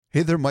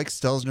Hey there, Mike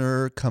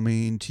Stelzner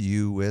coming to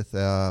you with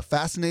a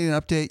fascinating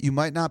update you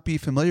might not be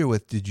familiar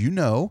with. Did you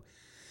know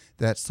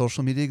that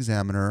Social Media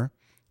Examiner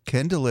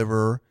can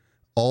deliver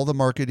all the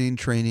marketing,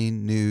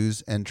 training,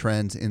 news, and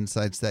trends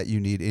insights that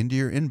you need into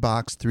your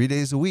inbox 3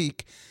 days a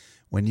week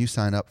when you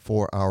sign up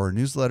for our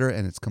newsletter,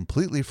 and it's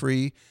completely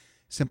free.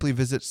 Simply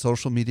visit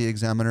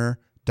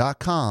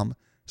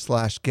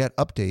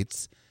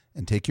socialmediaexaminer.com/get-updates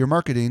and take your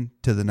marketing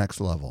to the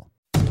next level.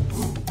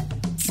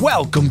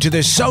 Welcome to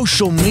the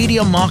Social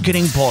Media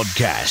Marketing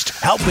Podcast,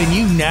 helping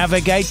you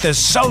navigate the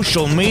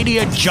social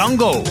media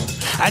jungle.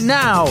 And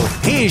now,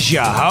 here's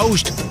your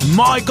host,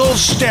 Michael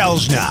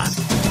Stelzner.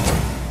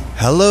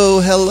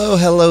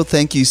 Hello.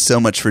 Thank you so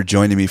much for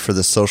joining me for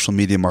the Social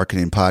Media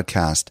Marketing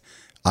Podcast.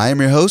 I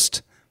am your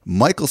host,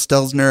 Michael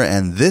Stelzner,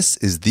 and this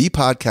is the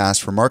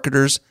podcast for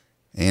marketers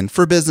and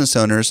for business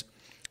owners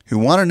who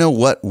want to know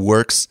what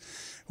works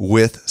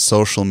with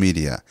social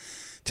media.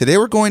 Today,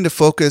 we're going to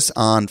focus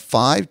on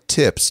 5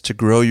 tips to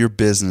grow your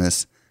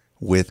business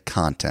with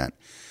content.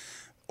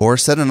 Or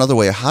said another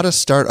way, how to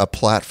start a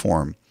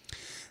platform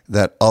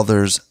that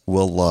others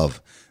will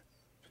love.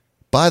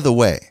 By the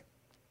way,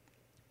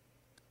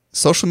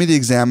 Social Media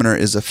Examiner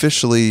is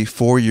officially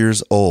 4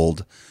 years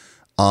old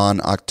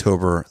on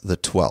October the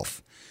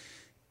 12th.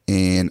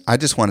 And I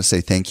just want to say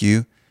thank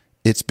you.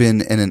 It's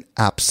been an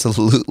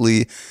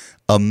absolutely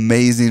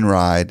amazing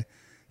ride.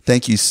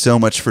 Thank you so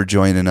much for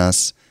joining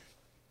us.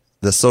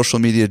 The social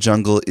media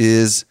jungle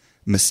is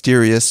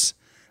mysterious,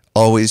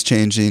 always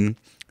changing,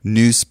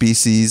 new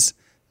species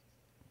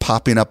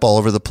popping up all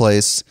over the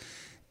place.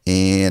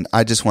 And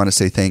I just want to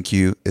say thank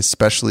you,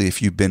 especially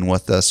if you've been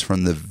with us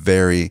from the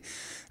very,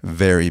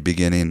 very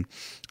beginning.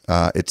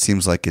 It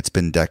seems like it's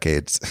been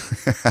decades.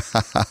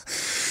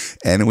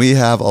 And we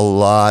have a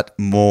lot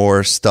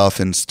more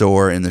stuff in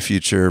store in the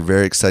future.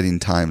 Very exciting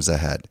times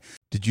ahead.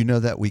 Did you know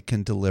that we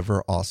can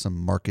deliver awesome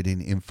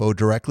marketing info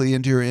directly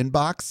into your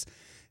inbox?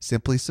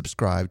 Simply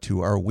subscribe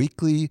to our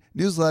weekly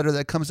newsletter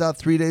that comes out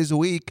 3 days a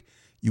week.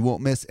 You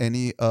won't miss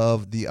any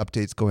of the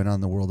updates going on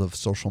in the world of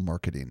social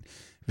marketing.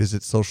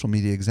 Visit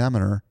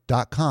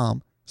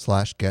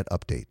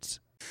socialmediaexaminer.com/get-updates.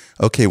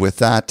 Okay, with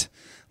that,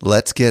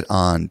 let's get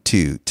on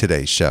to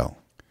today's show.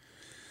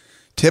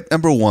 Tip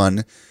number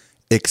 1,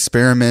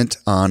 experiment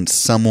on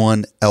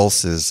someone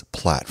else's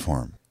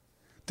platform.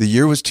 The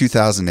year was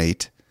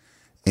 2008,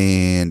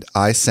 and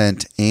I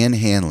sent Ann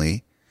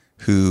Hanley,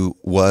 who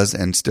was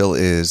and still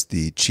is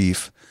the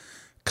chief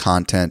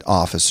content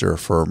officer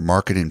for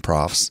Marketing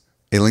Profs,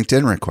 a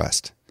LinkedIn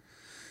request.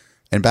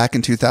 And back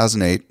in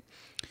 2008,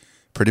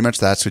 pretty much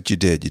that's what you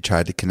did. You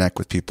tried to connect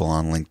with people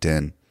on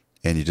LinkedIn,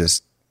 and you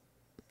just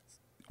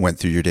went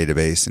through your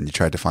database and you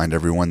tried to find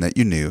everyone that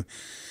you knew.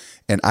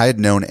 And I had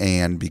known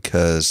Ann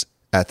because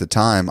at the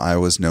time I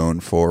was known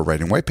for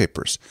writing white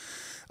papers.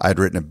 I had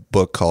written a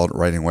book called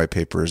Writing White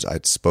Papers.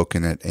 I'd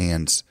spoken at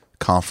Ann's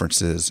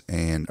conferences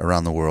and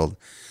around the world.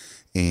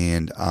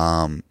 And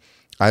I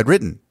had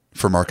written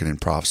for Marketing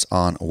Profs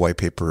on white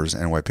papers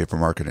and white paper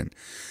marketing.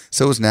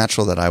 So it was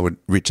natural that I would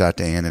reach out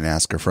to Ann and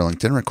ask her for a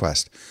LinkedIn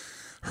request.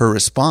 Her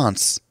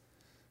response,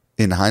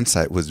 in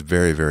hindsight, was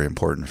very, very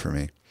important for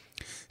me.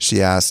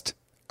 She asked,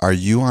 "Are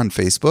you on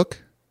Facebook?"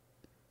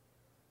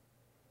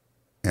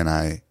 And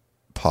I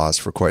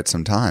paused for quite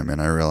some time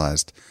and I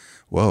realized,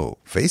 whoa,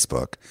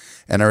 Facebook.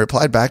 And I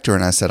replied back to her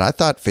and I said, I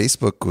thought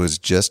Facebook was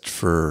just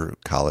for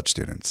college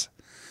students.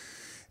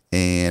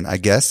 And I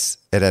guess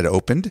it had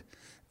opened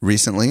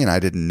recently and I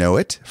didn't know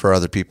it for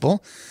other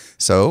people.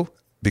 So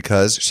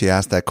because she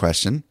asked that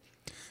question,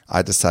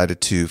 I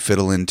decided to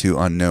fiddle into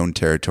unknown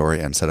territory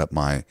and set up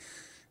my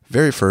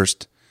very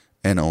first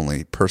and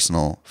only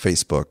personal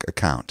Facebook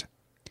account.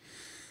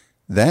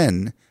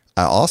 Then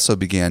I also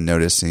began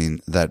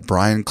noticing that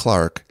Brian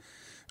Clark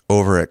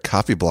over at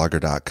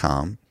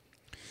copyblogger.com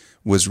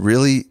was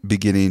really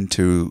beginning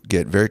to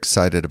get very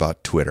excited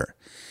about Twitter.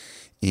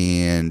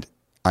 And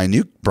I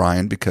knew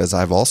Brian because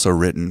I've also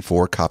written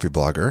for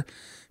Copyblogger,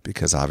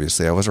 because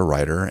obviously I was a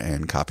writer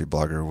and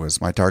Copyblogger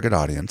was my target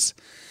audience.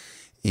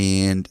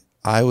 And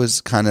I was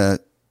kind of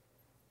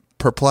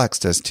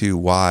perplexed as to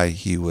why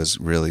he was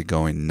really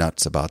going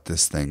nuts about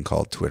this thing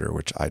called Twitter,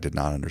 which I did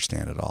not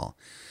understand at all.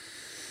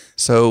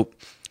 So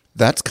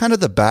that's kind of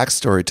the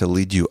backstory to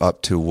lead you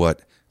up to what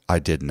I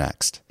did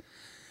next.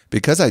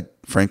 Because I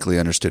frankly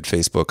understood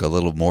Facebook a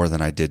little more than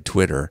I did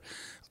Twitter,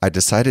 I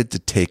decided to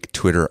take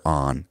Twitter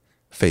on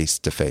face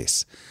to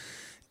face.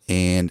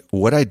 And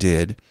what I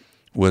did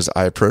was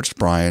I approached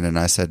Brian and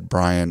I said,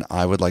 Brian,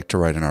 I would like to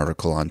write an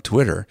article on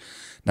Twitter.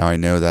 Now I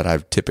know that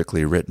I've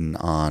typically written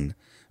on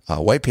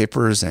white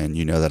papers and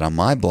you know that on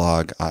my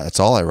blog, that's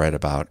all I write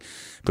about,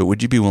 but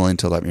would you be willing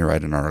to let me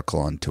write an article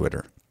on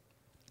Twitter?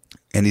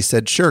 And he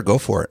said, sure, go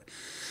for it.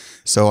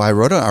 So I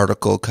wrote an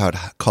article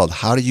called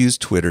How to Use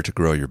Twitter to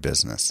Grow Your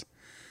Business.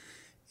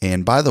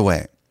 And by the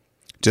way,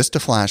 just to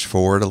flash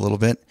forward a little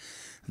bit,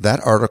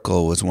 that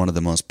article was one of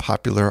the most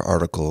popular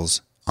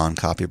articles on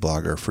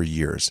Copyblogger for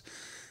years.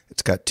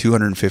 It's got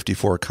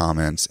 254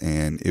 comments,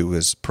 and it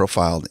was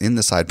profiled in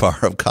the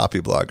sidebar of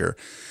Copyblogger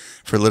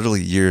for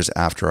literally years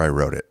after I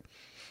wrote it.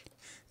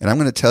 And I'm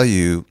going to tell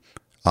you,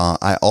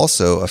 I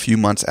also, a few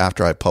months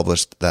after I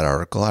published that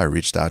article, I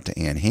reached out to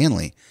Ann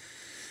Hanley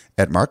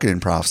at Marketing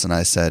Profs, and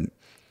I said,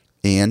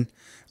 Ann,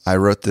 I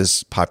wrote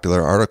this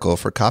popular article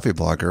for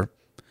Copyblogger.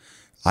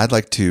 I'd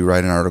like to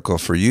write an article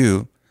for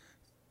you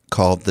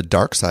called The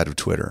Dark Side of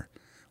Twitter,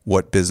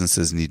 What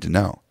Businesses Need to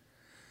Know.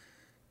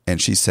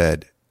 And she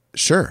said,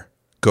 sure,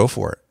 go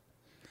for it.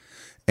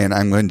 And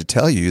I'm going to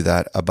tell you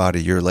that about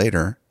a year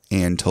later,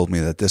 Ann told me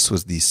that this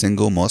was the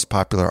single most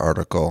popular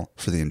article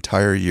for the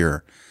entire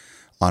year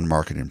on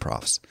Marketing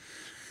Profs.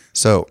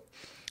 So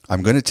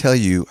I'm going to tell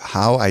you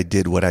how I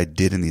did what I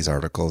did in these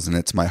articles. And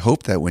it's my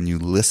hope that when you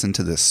listen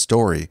to this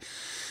story,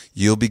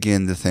 you'll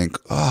begin to think,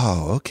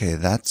 oh, okay,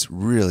 that's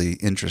really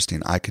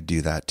interesting. I could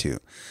do that too.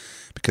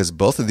 Because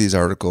both of these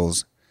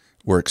articles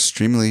were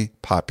extremely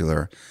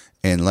popular.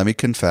 And let me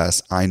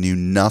confess, I knew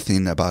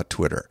nothing about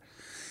Twitter.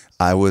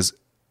 I was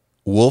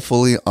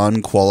woefully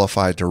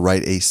unqualified to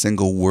write a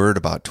single word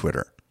about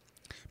Twitter.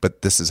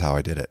 But this is how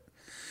I did it.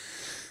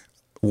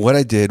 What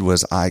I did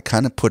was I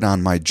kind of put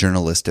on my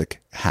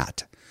journalistic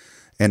hat.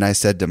 And I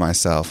said to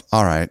myself,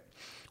 all right,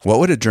 what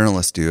would a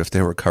journalist do if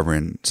they were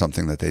covering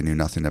something that they knew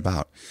nothing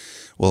about?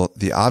 Well,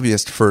 the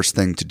obvious first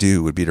thing to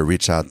do would be to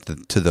reach out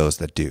to those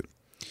that do.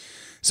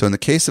 So in the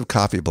case of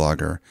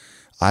Copyblogger,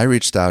 I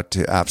reached out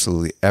to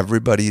absolutely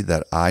everybody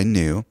that I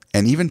knew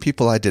and even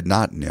people I did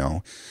not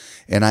know.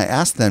 And I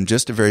asked them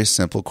just a very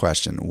simple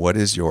question. What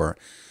is your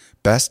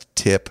best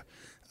tip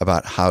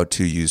about how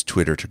to use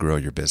Twitter to grow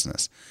your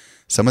business?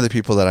 Some of the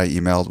people that I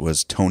emailed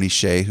was Tony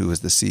Hsieh, who is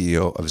the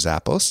CEO of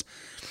Zappos.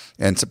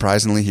 And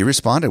surprisingly, he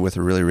responded with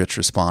a really rich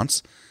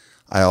response.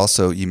 I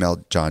also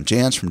emailed John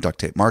Jantsch from Duct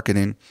Tape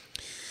Marketing,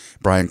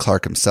 Brian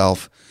Clark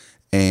himself,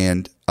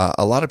 and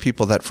a lot of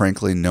people that,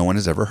 frankly, no one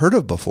has ever heard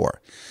of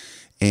before.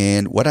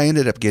 And what I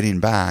ended up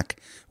getting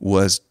back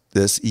was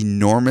this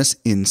enormous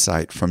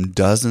insight from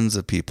dozens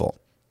of people.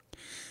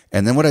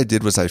 And then what I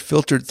did was I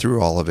filtered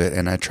through all of it,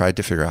 and I tried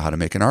to figure out how to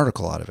make an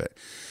article out of it.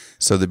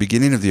 So the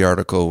beginning of the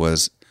article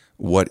was,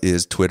 what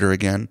is Twitter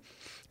again?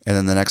 And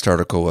then the next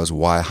article was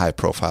why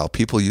high-profile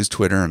people use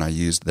Twitter, and I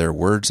used their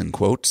words and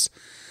quotes.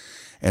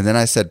 And then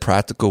I said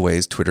practical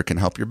ways Twitter can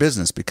help your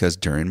business, because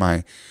during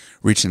my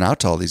reaching out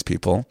to all these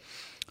people,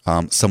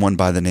 someone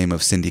by the name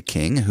of Cindy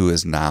King, who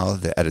is now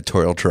the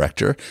editorial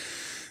director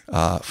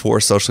for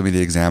Social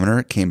Media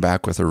Examiner, came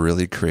back with a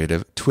really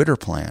creative Twitter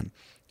plan,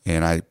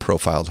 and I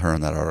profiled her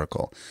in that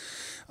article.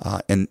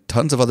 And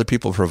tons of other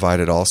people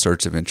provided all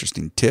sorts of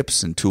interesting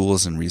tips and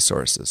tools and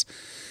resources.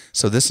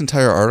 So this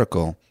entire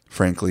article,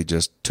 frankly,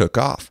 just took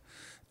off,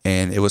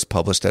 and it was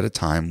published at a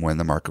time when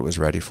the market was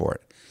ready for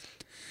it.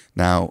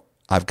 Now,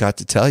 I've got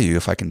to tell you,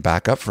 if I can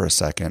back up for a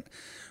second,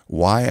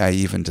 why I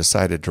even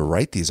decided to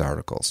write these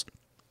articles.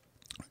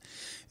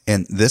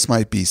 And this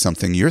might be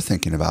something you're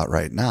thinking about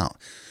right now.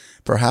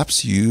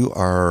 Perhaps you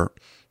are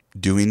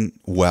doing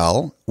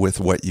well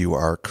with what you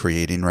are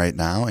creating right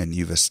now, and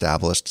you've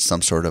established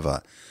some sort of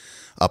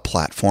a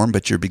platform,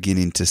 but you're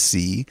beginning to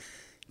see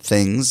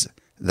things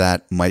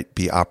that might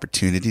be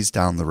opportunities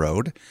down the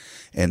road.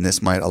 And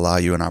this might allow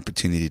you an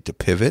opportunity to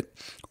pivot,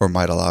 or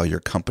might allow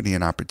your company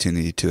an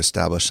opportunity to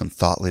establish some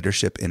thought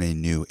leadership in a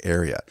new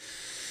area.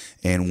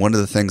 And one of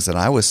the things that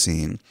I was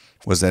seeing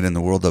was that in the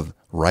world of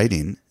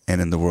writing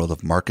and in the world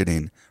of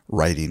marketing,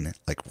 writing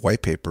like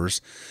white papers,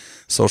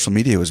 social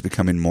media was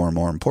becoming more and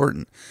more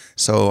important.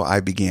 So I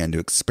began to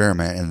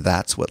experiment, and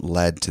that's what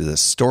led to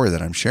this story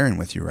that I'm sharing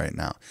with you right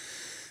now.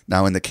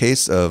 Now, in the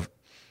case of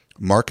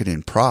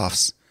Marketing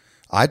Profs,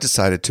 I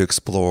decided to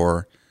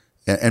explore,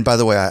 and by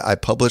the way, I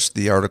published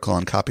the article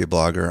on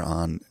Copyblogger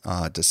on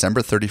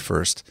December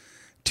 31st,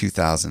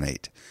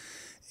 2008.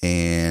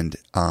 And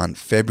on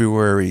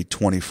February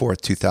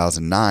 24th,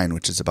 2009,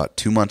 which is about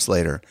 2 months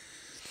later,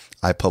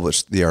 I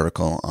published the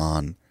article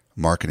on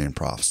Marketing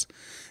Profs.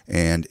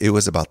 And it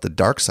was about the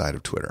dark side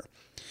of Twitter.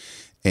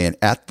 And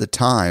at the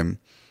time,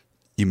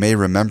 you may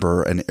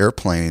remember an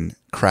airplane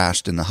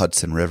crashed in the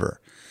Hudson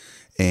River.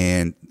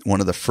 And one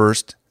of the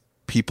first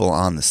people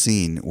on the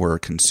scene were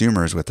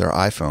consumers with their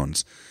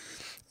iPhones.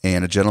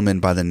 And a gentleman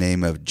by the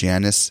name of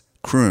Janis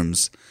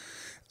Krums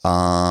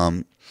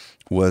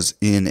was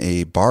in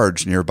a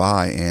barge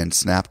nearby and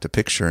snapped a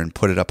picture and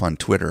put it up on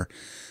Twitter.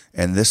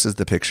 And this is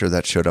the picture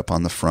that showed up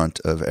on the front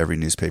of every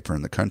newspaper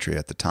in the country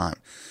at the time.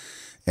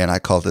 And I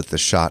called it the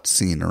shot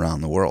seen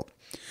around the world.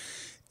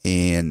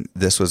 And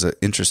this was an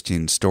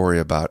interesting story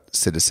about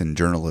citizen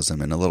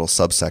journalism and a little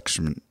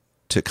subsection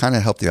to kind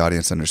of help the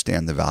audience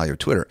understand the value of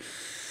Twitter.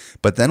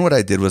 But then what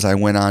I did was I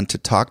went on to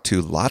talk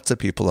to lots of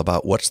people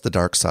about what's the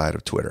dark side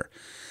of Twitter.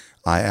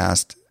 I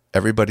asked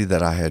everybody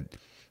that I had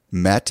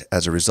met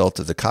as a result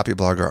of the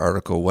Copyblogger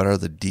article, what are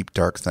the deep,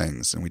 dark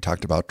things? And we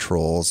talked about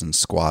trolls and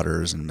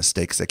squatters and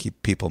mistakes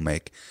that people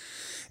make.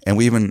 And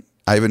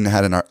I even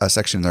had a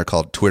section there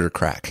called Twitter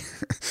crack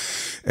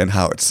and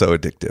how it's so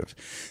addictive.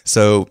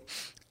 So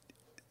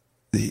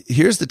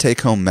here's the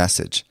take-home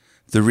message.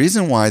 The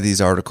reason why these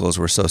articles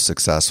were so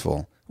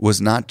successful was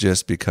not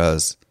just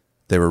because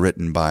they were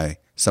written by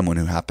someone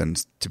who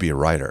happens to be a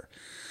writer.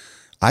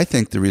 I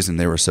think the reason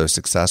they were so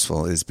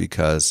successful is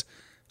because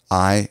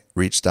I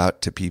reached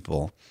out to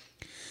people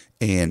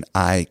and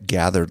I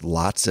gathered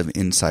lots of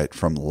insight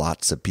from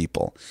lots of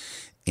people.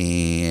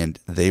 And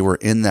they were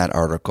in that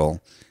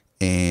article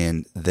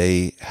and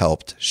they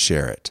helped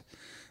share it.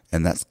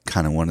 And that's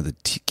kind of one of the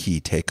key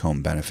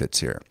take-home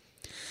benefits here.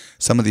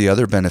 Some of the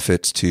other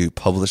benefits to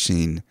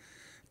publishing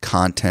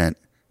content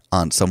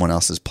on someone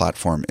else's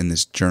platform in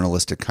this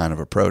journalistic kind of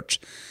approach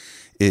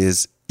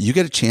is you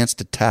get a chance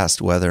to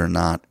test whether or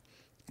not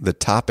the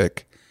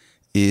topic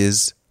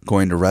is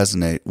going to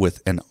resonate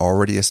with an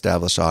already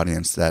established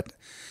audience that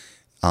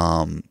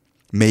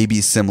may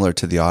be similar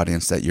to the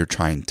audience that you're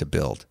trying to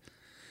build.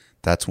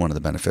 That's one of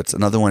the benefits.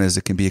 Another one is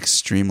it can be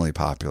extremely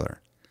popular,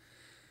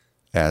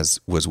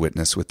 as was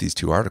witnessed with these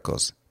two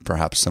articles,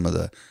 perhaps some of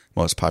the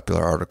most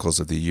popular articles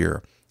of the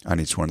year on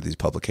each one of these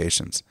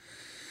publications.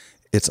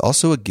 It's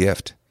also a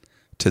gift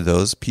to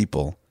those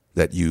people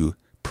that you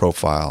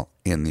profile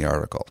in the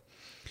article.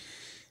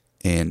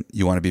 And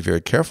you want to be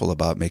very careful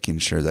about making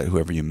sure that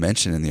whoever you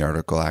mention in the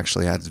article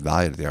actually adds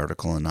value to the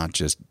article and not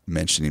just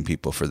mentioning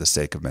people for the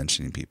sake of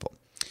mentioning people.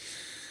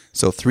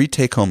 So 3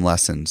 take-home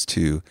lessons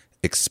to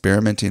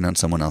experimenting on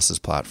someone else's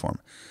platform.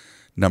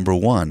 Number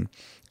 1,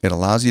 it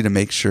allows you to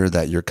make sure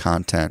that your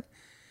content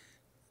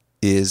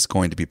is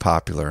going to be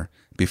popular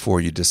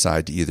before you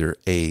decide to either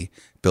A,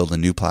 build a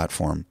new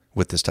platform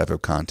with this type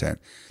of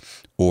content,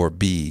 or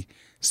B,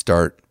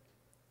 start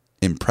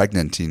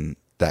impregnating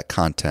that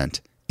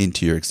content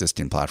into your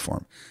existing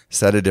platform.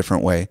 Said a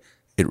different way,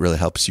 it really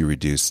helps you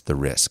reduce the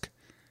risk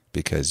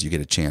because you get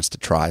a chance to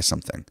try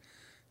something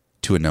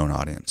to a known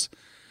audience.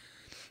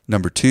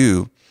 Number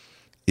 2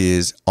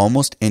 is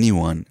almost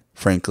anyone,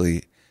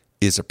 frankly,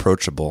 is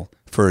approachable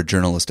for a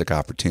journalistic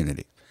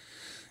opportunity.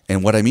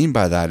 And what I mean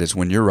by that is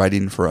when you're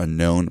writing for a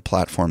known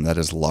platform that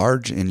is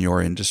large in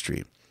your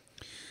industry,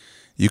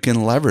 you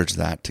can leverage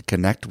that to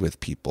connect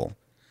with people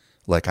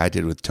like I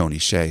did with Tony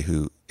Hsieh,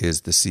 who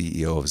is the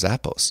CEO of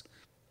Zappos.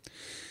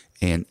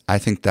 And I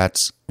think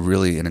that's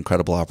really an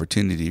incredible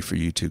opportunity for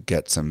you to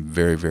get some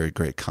very, very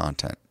great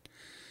content.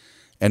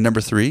 And number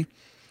 3,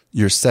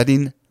 you're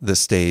setting the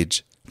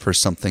stage for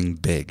something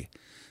big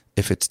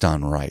if it's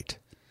done right.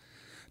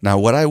 Now,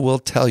 what I will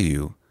tell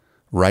you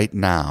right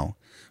now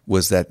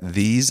was that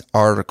these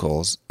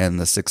articles and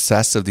the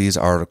success of these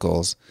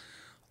articles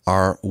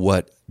are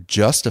what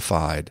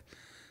justified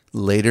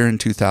later in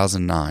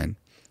 2009,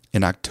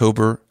 in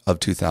October of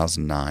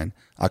 2009,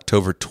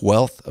 October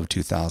 12th of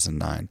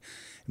 2009,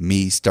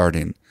 me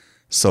starting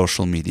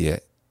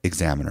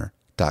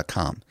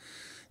socialmediaexaminer.com.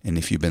 And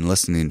if you've been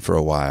listening for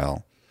a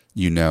while,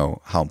 you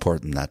know how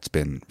important that's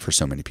been for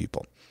so many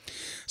people.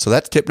 So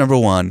that's tip number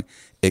 1,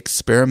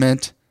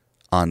 experiment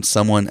on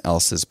someone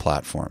else's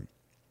platform.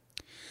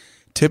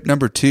 Tip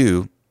number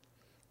 2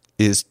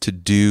 is to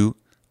do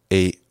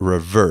a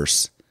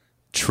reverse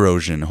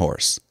Trojan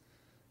horse.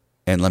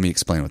 And let me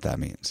explain what that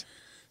means.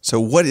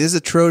 So what is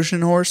a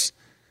Trojan horse?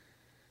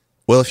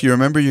 Well, if you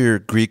remember your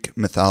Greek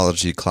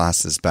mythology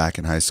classes back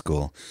in high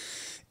school,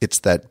 it's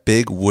that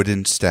big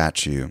wooden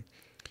statue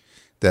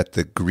that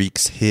the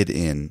Greeks hid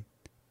in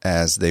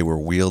as they were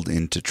wheeled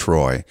into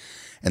Troy.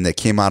 And they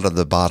came out of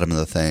the bottom of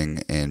the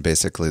thing, and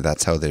basically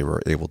that's how they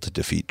were able to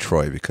defeat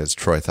Troy, because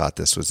Troy thought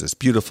this was this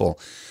beautiful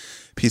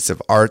piece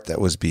of art that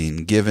was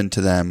being given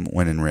to them,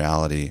 when in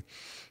reality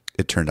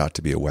it turned out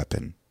to be a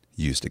weapon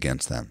used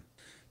against them.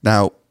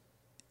 Now,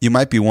 you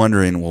might be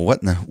wondering, well,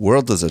 what in the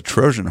world does a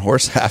Trojan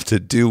horse have to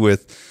do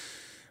with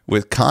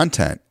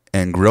content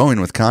and growing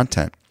with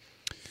content?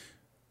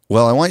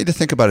 Well, I want you to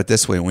think about it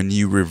this way. When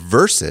you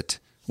reverse it,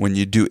 when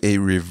you do a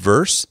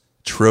reverse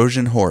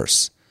Trojan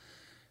horse,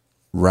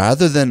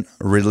 rather than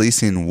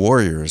releasing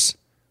warriors,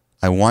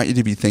 I want you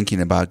to be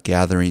thinking about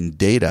gathering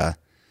data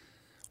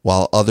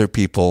while other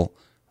people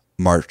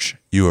march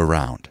you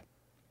around.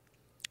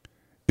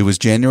 It was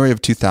January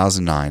of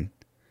 2009.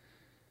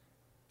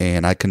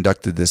 And I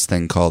conducted this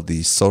thing called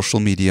the Social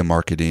Media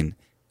Marketing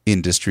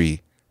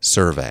Industry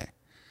Survey.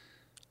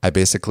 I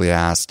basically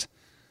asked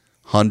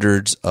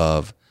hundreds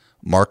of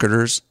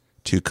marketers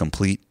to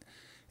complete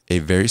a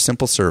very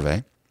simple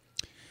survey.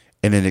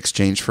 And in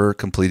exchange for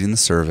completing the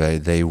survey,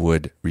 they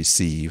would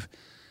receive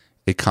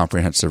a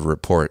comprehensive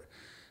report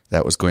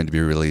that was going to be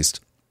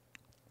released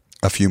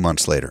a few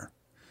months later.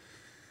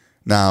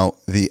 Now,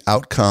 the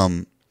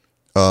outcome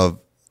of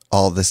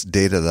all this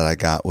data that I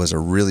got was a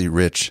really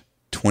rich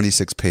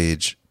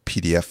 26-page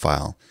PDF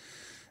file.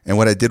 And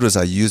what I did was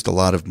I used a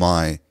lot of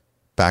my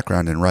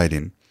background in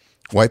writing,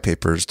 white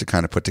papers, to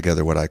kind of put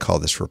together what I call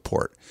this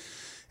report.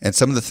 And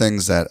some of the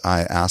things that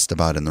I asked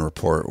about in the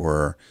report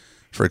were,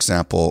 for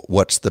example,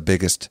 what's the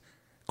biggest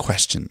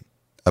question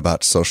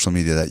about social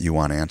media that you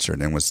want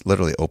answered? And was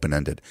literally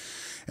open-ended.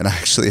 And I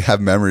actually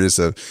have memories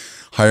of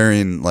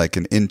hiring like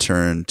an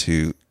intern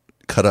to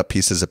cut up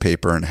pieces of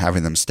paper and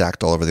having them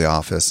stacked all over the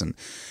office and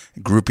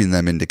grouping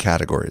them into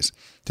categories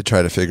to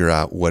try to figure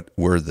out what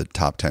were the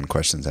top 10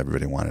 questions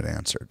everybody wanted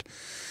answered.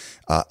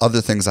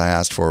 Other things I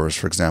asked for was,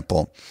 for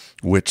example,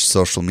 which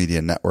social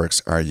media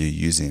networks are you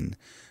using?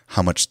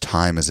 How much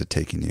time is it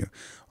taking you?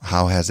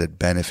 How has it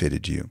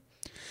benefited you?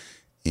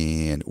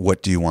 And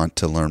what do you want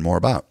to learn more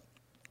about?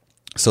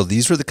 So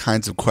these were the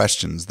kinds of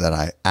questions that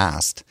I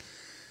asked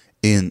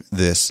in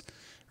this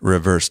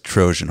reverse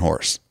Trojan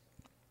horse.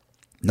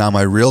 Now,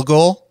 my real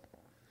goal,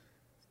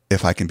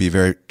 if I can be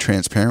very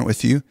transparent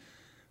with you,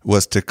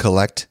 was to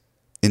collect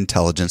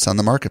intelligence on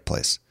the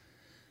marketplace.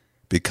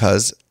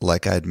 Because,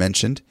 like I had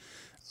mentioned,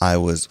 I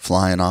was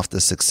flying off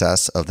the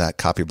success of that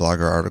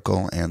Copyblogger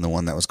article and the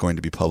one that was going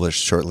to be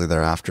published shortly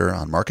thereafter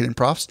on Marketing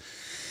Profs.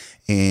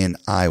 And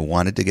I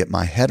wanted to get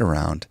my head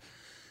around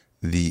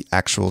the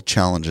actual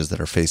challenges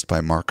that are faced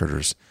by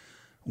marketers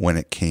when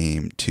it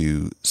came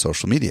to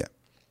social media.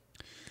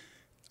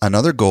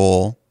 Another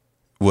goal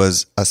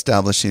was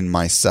establishing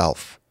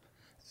myself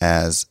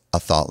as a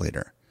thought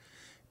leader,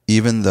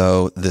 even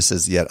though this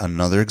is yet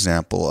another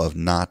example of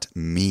not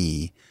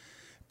me,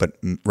 but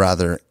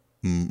rather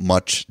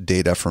much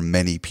data from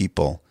many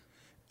people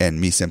and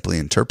me simply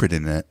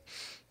interpreting it.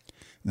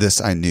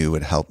 This I knew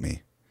would help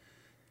me.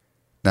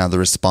 Now, the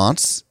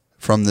response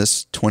from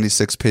this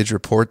 26-page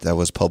report that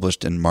was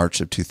published in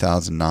March of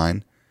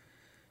 2009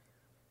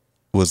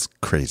 was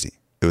crazy.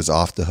 It was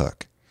off the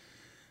hook.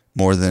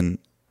 More than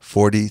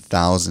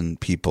 40,000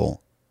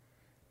 people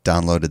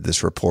downloaded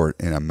this report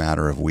in a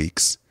matter of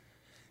weeks.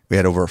 We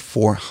had over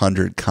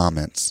 400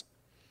 comments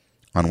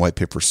on White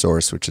Paper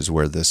Source, which is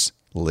where this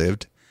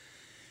lived.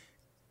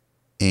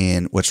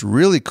 And what's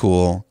really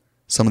cool,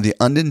 some of the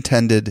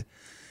unintended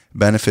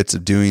benefits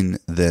of doing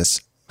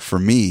this for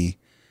me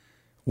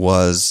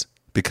was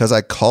because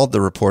I called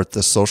the report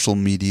the Social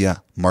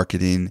Media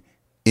Marketing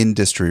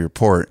Industry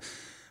Report.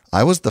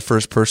 I was the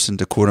first person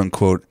to quote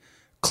unquote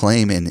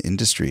claim an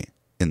industry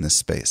in this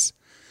space.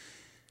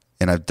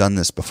 And I've done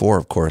this before,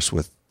 of course,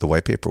 with the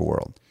white paper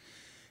world.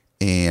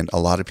 And a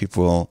lot of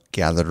people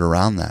gathered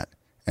around that.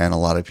 And a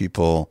lot of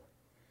people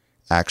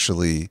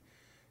actually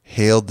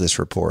hailed this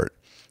report,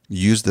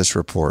 used this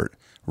report,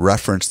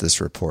 referenced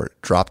this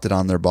report, dropped it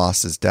on their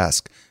boss's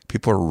desk.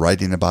 People are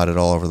writing about it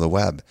all over the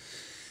web.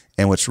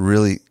 And what's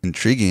really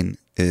intriguing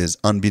is,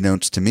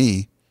 unbeknownst to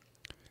me,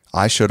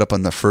 I showed up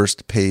on the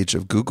first page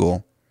of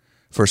Google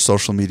for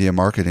social media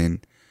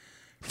marketing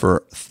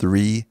for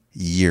 3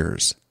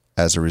 years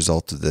as a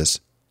result of this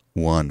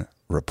one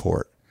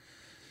report.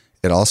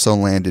 It also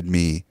landed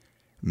me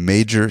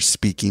major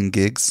speaking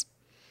gigs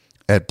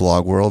at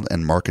Blog World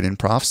and Marketing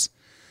Profs.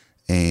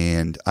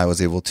 And I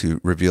was able to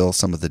reveal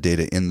some of the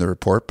data in the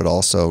report, but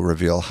also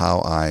reveal how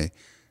I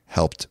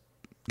helped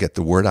get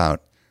the word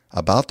out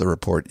about the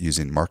report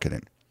using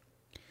marketing.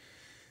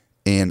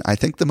 And I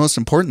think the most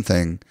important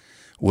thing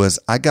was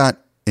I got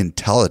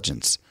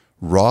intelligence,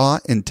 raw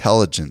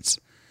intelligence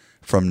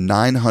from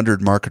 900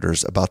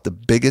 marketers about the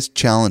biggest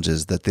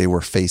challenges that they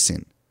were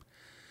facing.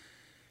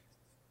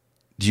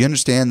 Do you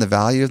understand the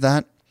value of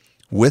that?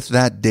 With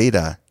that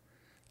data,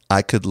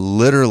 I could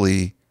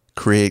literally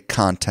create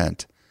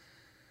content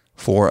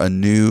for a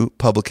new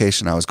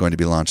publication I was going to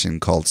be launching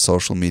called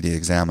Social Media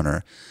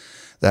Examiner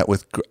that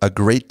with a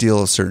great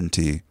deal of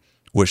certainty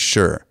was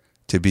sure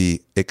to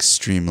be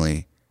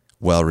extremely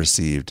well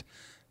received,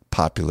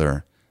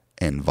 popular,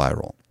 and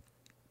viral.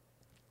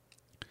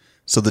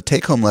 So the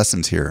take-home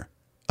lessons here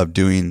of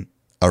doing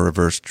a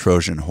reverse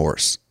Trojan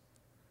horse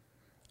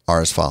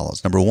are as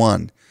follows. Number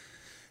one,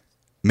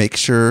 make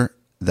sure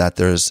that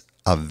there's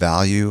a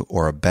value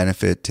or a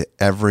benefit to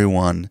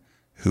everyone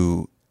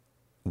who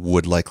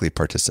would likely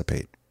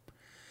participate.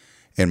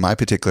 In my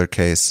particular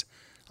case,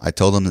 I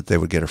told them that they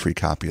would get a free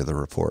copy of the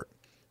report.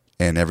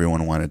 And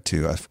everyone wanted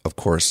to, of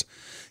course,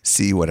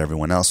 see what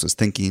everyone else was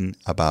thinking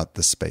about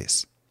the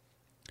space.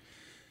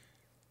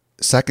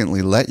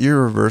 Secondly, let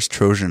your reverse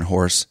Trojan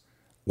horse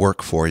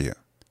work for you.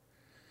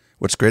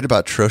 What's great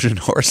about Trojan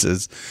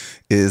horses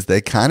is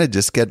they kind of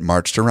just get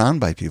marched around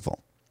by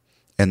people.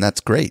 And that's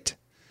great.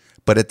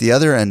 But at the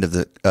other end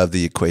of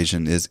the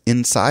equation is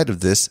inside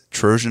of this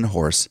Trojan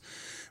horse,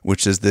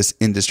 which is this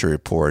industry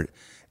report,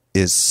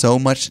 is so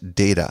much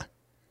data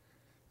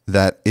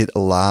that it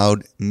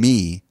allowed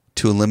me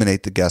to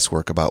eliminate the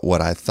guesswork about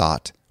what I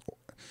thought,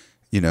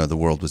 the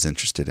world was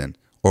interested in,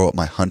 or what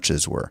my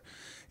hunches were.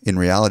 In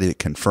reality, it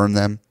confirmed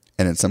them,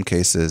 and in some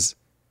cases,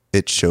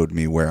 it showed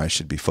me where I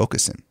should be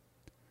focusing.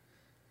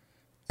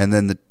 And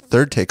then the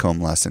third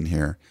take-home lesson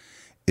here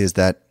is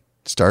that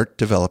start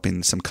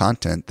developing some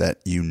content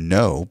that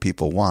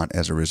people want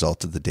as a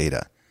result of the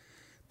data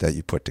that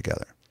you put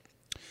together.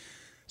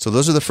 So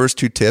those are the first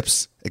two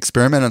tips.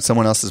 Experiment on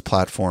someone else's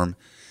platform.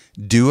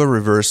 Do a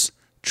reverse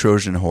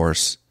Trojan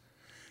horse.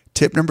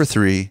 Tip number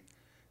 3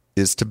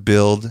 is to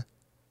build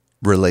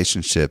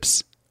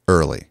relationships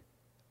early.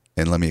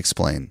 And let me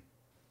explain.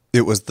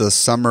 It was the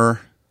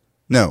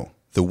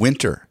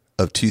winter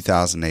of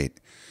 2008.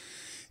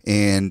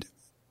 And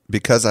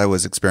because I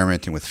was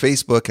experimenting with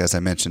Facebook, as I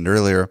mentioned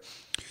earlier,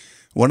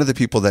 one of the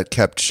people that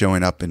kept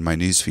showing up in my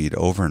newsfeed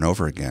over and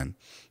over again,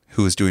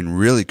 who was doing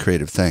really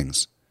creative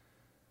things,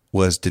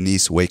 was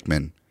Denise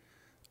Wakeman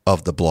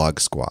of the Blog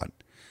Squad.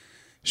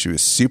 She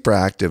was super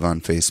active on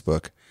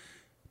Facebook.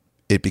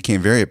 It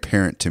became very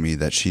apparent to me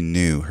that she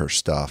knew her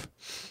stuff.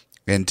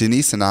 And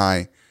Denise and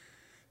I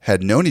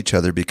had known each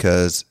other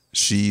because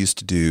she used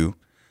to do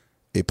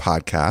a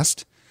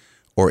podcast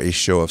or a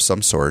show of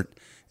some sort,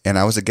 and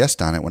I was a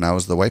guest on it when I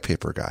was the white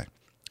paper guy.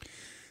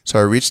 So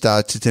I reached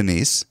out to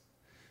Denise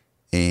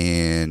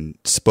and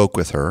spoke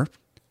with her,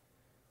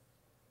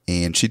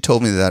 and she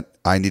told me that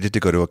I needed to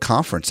go to a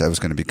conference that was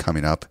going to be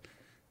coming up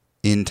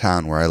in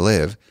town where I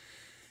live,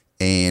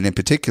 and in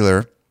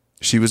particular,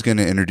 she was going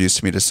to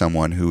introduce me to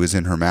someone who was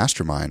in her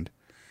mastermind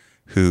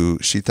who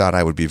she thought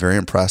I would be very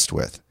impressed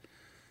with,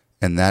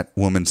 and that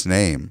woman's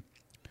name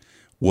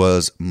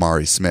was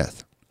Mari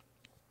Smith.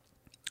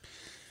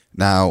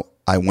 Now,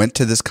 I went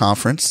to this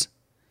conference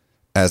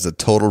as a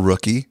total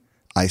rookie.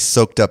 I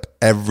soaked up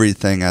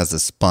everything as a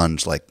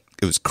sponge. Like,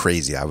 it was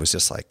crazy. I was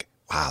just like,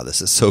 wow,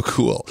 this is so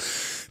cool,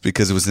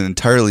 because it was an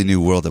entirely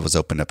new world that was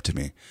opened up to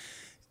me.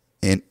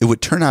 And it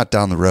would turn out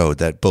down the road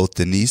that both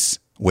Denise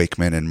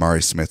Wakeman and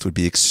Mari Smith would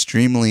be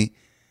extremely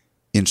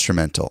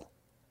instrumental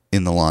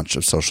in the launch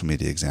of Social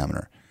Media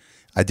Examiner.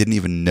 I didn't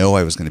even know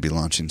I was going to be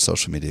launching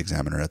Social Media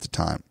Examiner at the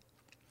time.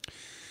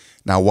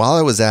 Now, while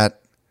I was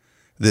at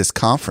this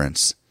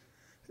conference,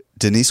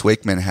 Denise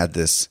Wakeman had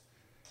this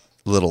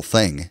little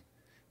thing,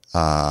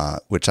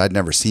 which I'd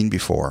never seen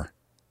before,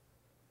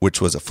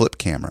 which was a flip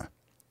camera.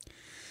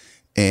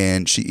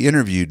 And she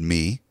interviewed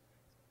me,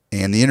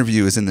 and the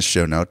interview is in the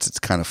show notes. It's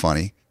kind of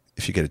funny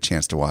if you get a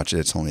chance to watch it.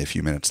 It's only a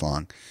few minutes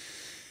long.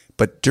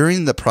 But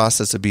during the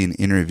process of being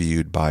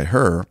interviewed by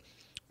her,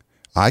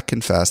 I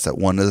confess that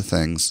one of the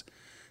things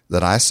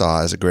that I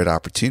saw as a great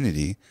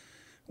opportunity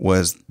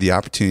was the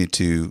opportunity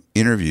to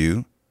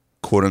interview,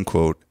 quote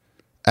unquote,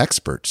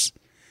 experts,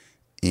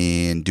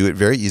 and do it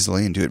very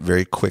easily and do it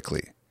very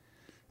quickly.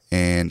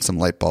 And some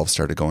light bulbs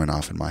started going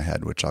off in my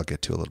head, which I'll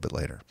get to a little bit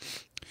later.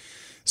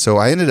 So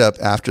I ended up,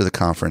 after the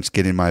conference,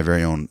 getting my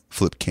very own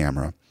flip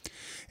camera,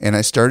 and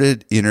I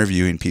started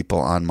interviewing people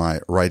on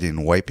my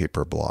Writing White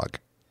Paper blog,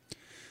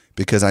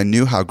 because I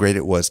knew how great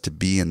it was to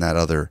be in that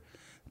other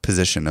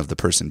position of the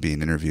person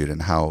being interviewed,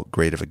 and how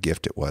great of a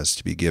gift it was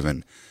to be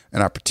given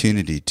an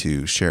opportunity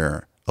to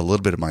share a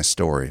little bit of my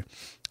story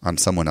on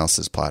someone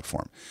else's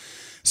platform.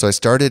 So I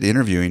started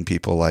interviewing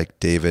people like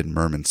David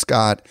Merman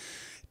Scott,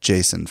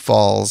 Jason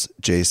Falls,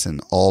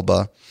 Jason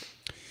Alba,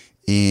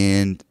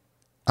 and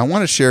I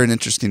want to share an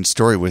interesting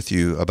story with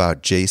you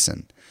about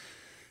Jason.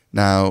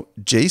 Now,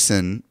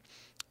 Jason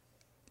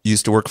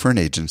used to work for an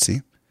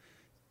agency,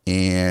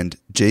 and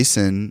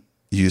Jason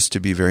used to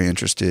be very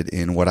interested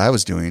in what I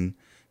was doing,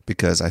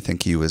 because I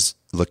think he was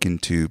looking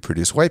to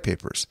produce white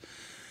papers.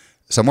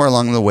 Somewhere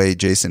along the way,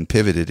 Jason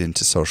pivoted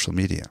into social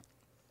media,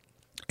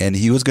 and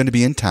he was going to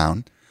be in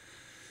town.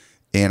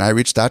 And I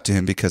reached out to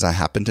him because I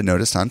happened to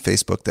notice on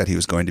Facebook that he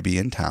was going to be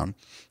in town.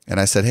 And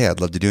I said, hey, I'd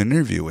love to do an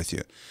interview with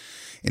you.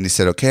 And he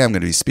said, okay, I'm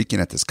going to be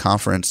speaking at this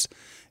conference.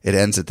 It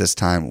ends at this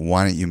time.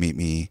 Why don't you meet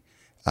me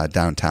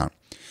downtown?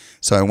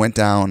 So I went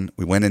down.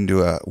 We went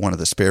into one of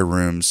the spare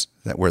rooms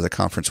where the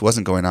conference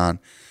wasn't going on.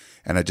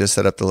 And I just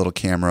set up the little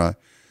camera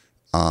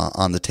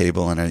on the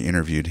table, and I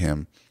interviewed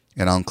him.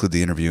 And I'll include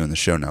the interview in the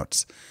show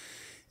notes.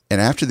 And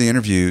after the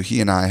interview,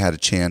 he and I had a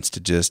chance to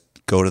just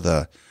go to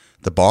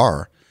the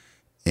bar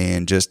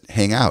and just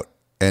hang out.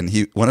 And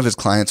one of his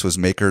clients was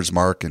Maker's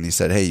Mark, and he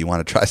said, hey, you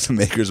want to try some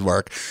Maker's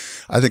Mark?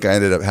 I think I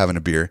ended up having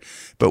a beer.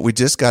 But we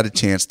just got a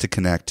chance to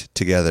connect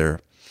together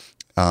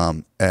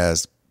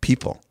as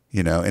people,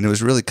 and it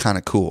was really kind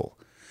of cool.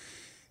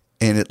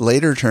 And it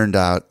later turned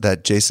out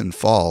that Jason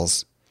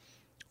Falls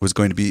was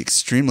going to be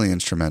extremely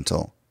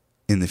instrumental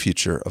in the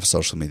future of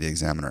Social Media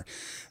Examiner.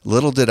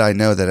 Little did I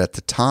know that at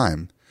the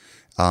time,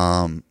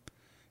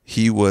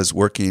 he was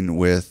working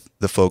with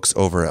the folks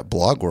over at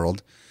BlogWorld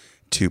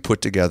to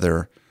put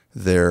together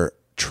their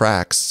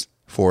tracks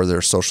for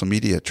their social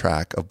media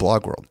track of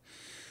BlogWorld.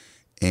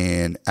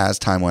 And as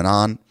time went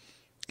on,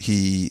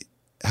 he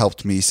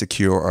helped me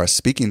secure a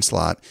speaking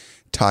slot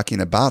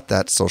talking about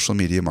that social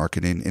media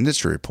marketing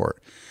industry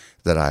report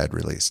that I had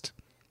released.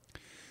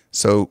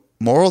 So,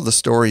 moral of the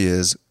story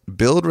is,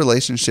 build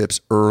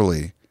relationships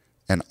early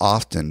and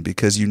often,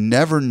 because you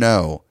never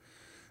know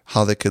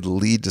how they could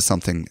lead to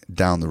something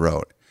down the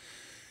road.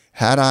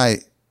 Had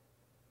I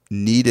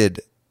needed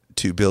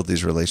to build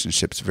these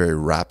relationships very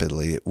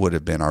rapidly, it would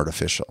have been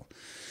artificial.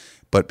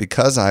 But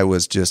because I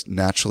was just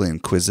naturally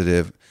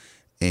inquisitive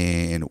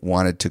and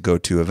wanted to go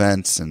to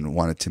events and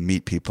wanted to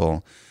meet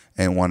people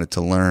and wanted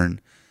to learn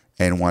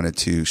and wanted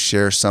to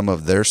share some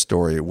of their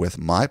story with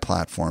my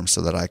platform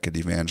so that I could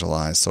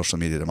evangelize social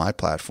media to my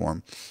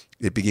platform,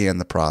 it began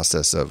the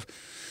process of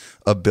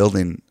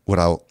building what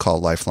I'll call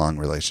lifelong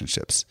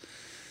relationships.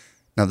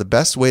 Now, the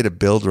best way to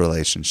build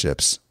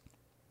relationships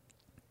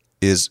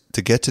is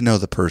to get to know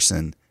the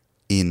person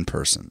in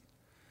person.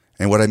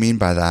 And what I mean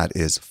by that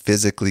is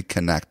physically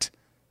connect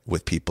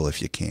with people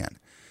if you can.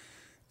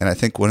 And I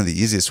think one of the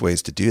easiest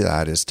ways to do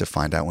that is to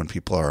find out when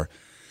people are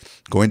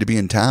going to be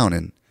in town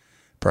and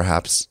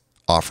perhaps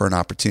offer an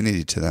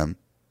opportunity to them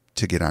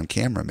to get on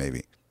camera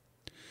maybe.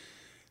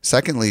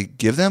 Secondly,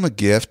 give them a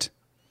gift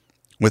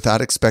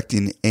without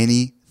expecting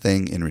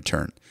anything in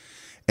return.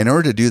 In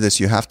order to do this,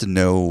 you have to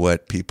know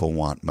what people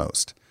want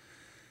most.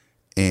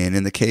 And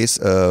in the case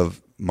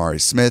of Mari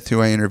Smith,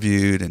 who I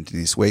interviewed, and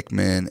Denise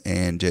Wakeman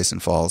and Jason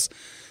Falls,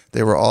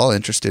 they were all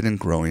interested in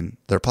growing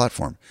their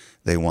platform.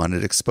 They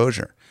wanted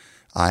exposure.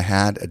 I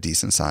had a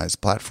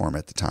decent-sized platform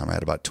at the time. I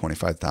had about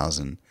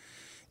 25,000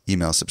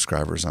 email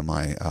subscribers on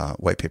my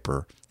white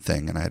paper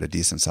thing, and I had a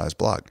decent-sized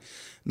blog.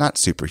 Not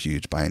super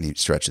huge by any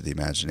stretch of the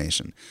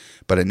imagination,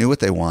 but I knew what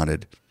they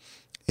wanted,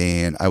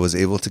 and I was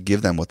able to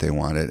give them what they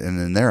wanted, and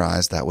in their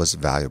eyes, that was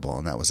valuable,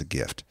 and that was a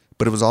gift.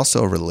 But it was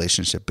also a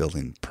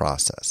relationship-building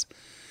process.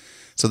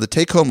 So the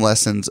take-home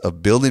lessons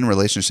of building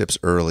relationships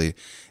early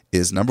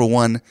is, number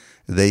one,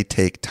 they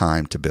take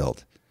time to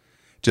build.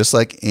 Just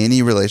like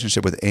any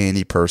relationship with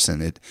any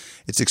person,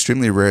 it's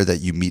extremely rare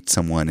that you meet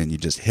someone and you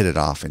just hit it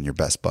off and you're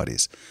best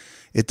buddies.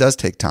 It does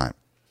take time.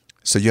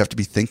 So you have to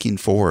be thinking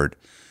forward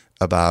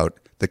about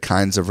the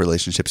kinds of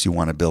relationships you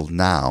want to build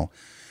now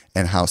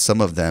and how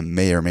some of them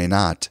may or may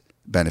not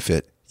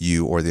benefit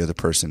you or the other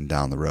person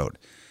down the road.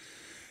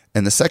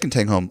 And the second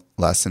take-home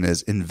lesson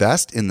is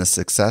invest in the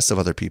success of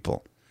other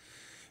people.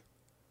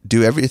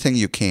 Do everything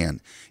you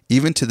can.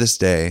 Even to this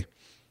day,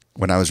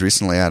 when I was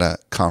recently at a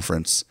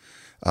conference,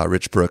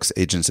 Rich Brooks'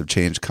 Agents of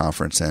Change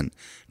conference, and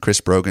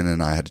Chris Brogan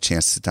and I had a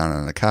chance to sit down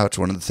on a couch,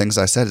 one of the things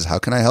I said is, how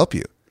can I help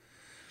you?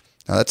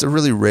 Now, that's a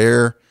really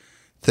rare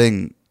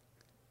thing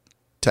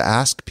to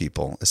ask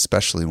people,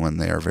 especially when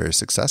they are very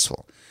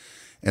successful.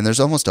 And there's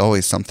almost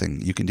always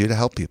something you can do to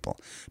help people.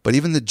 But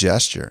even the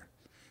gesture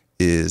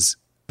is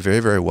very,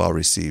 very well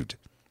received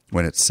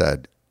when it's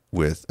said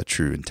with a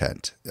true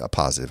intent, a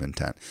positive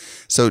intent.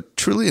 So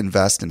truly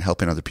invest in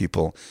helping other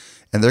people,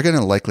 and they're going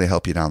to likely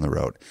help you down the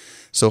road.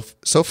 So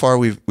far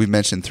we've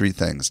mentioned three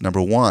things.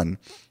 Number one,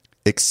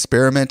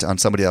 experiment on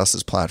somebody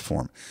else's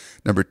platform.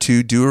 Number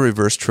two, do a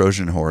reverse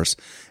Trojan horse.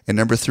 And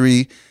number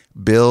three,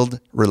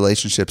 build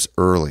relationships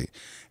early.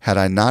 Had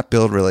I not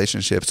built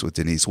relationships with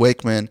Denise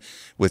Wakeman,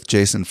 with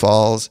Jason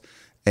Falls,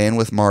 and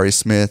with Mari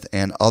Smith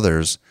and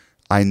others,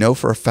 I know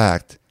for a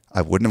fact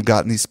I wouldn't have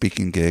gotten these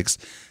speaking gigs.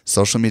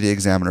 Social Media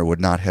Examiner would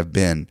not have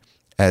been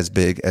as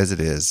big as it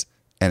is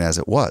and as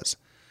it was.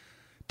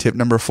 Tip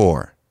number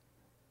 4,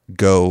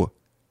 go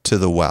to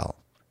the well.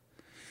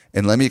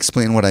 And let me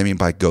explain what I mean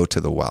by go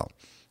to the well.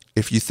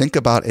 If you think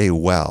about a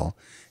well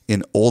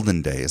in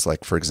olden days,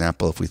 like for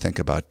example, if we think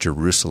about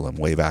Jerusalem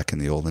way back in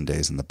the olden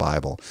days in the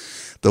Bible,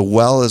 the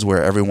well is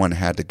where everyone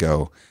had to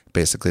go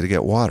basically to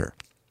get water.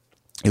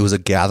 It was a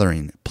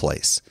gathering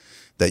place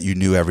that you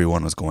knew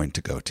everyone was going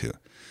to go to.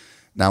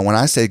 Now, when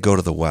I say go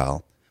to the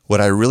well,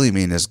 what I really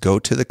mean is go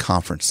to the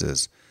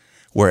conferences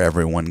where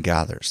everyone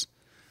gathers.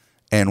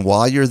 And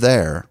while you're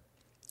there,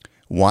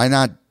 why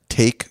not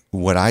take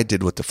what I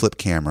did with the flip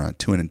camera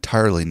to an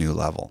entirely new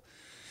level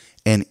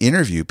and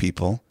interview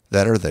people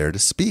that are there to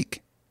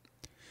speak,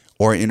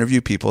 or interview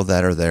people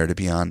that are there to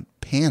be on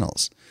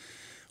panels.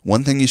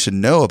 One thing you should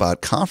know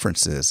about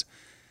conferences,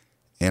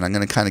 and I'm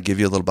going to kind of give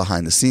you a little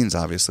behind the scenes,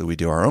 obviously we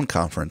do our own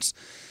conference,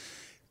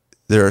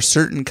 there are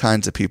certain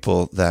kinds of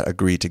people that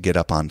agree to get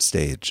up on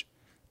stage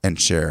and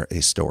share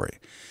a story.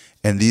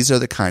 And these are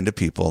the kind of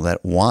people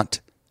that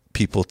want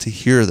people to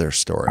hear their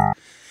story.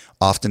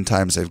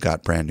 Oftentimes they've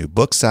got brand new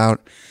books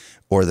out,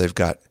 or they've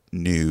got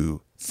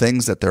new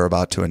things that they're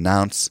about to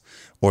announce,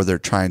 or they're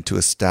trying to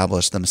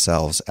establish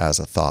themselves as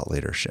a thought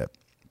leadership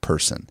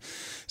person.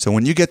 So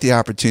when you get the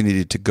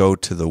opportunity to go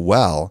to the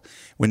well,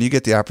 when you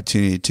get the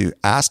opportunity to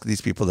ask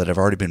these people that have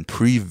already been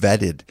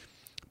pre-vetted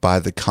by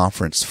the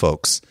conference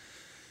folks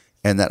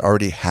and that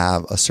already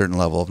have a certain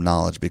level of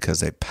knowledge because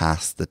they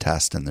passed the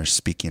test and they're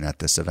speaking at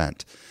this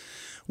event,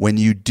 when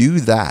you do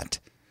that,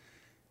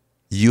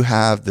 you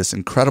have this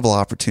incredible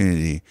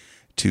opportunity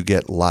to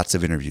get lots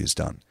of interviews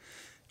done.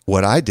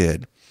 What I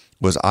did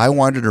was I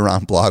wandered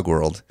around Blog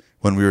World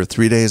when we were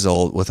 3 days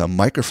old with a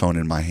microphone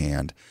in my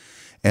hand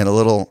and a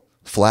little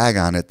flag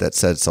on it that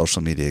said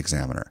Social Media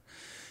Examiner.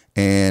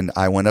 And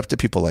I went up to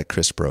people like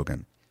Chris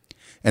Brogan.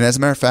 And as a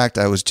matter of fact,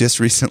 I was just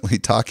recently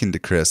talking to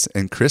Chris,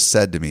 and Chris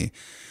said to me,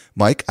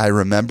 Mike, I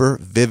remember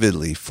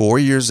vividly 4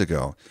 years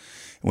ago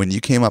when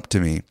you came up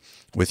to me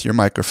with your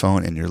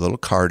microphone and your little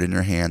card in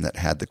your hand that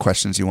had the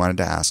questions you wanted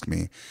to ask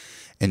me,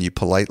 and you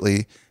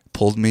politely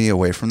pulled me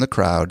away from the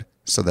crowd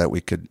so that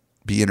we could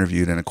be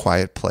interviewed in a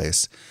quiet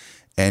place,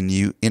 and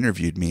you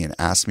interviewed me and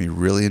asked me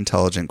really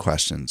intelligent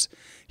questions.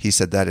 He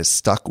said that is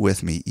stuck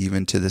with me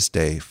even to this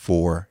day,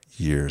 4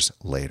 years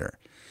later.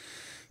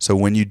 So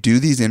when you do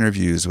these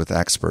interviews with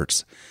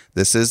experts,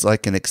 this is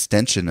like an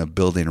extension of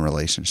building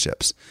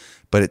relationships,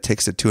 but it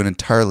takes it to an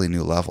entirely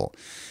new level,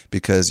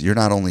 because you're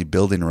not only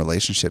building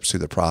relationships through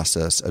the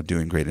process of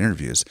doing great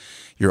interviews,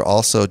 you're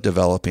also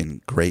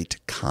developing great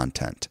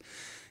content,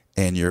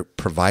 and you're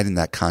providing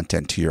that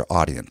content to your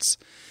audience.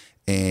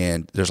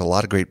 And there's a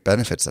lot of great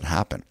benefits that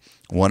happen.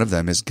 One of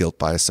them is guilt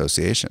by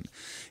association.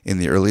 In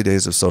the early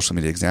days of Social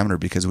Media Examiner,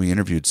 because we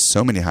interviewed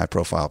so many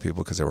high-profile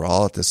people because they were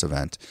all at this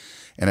event,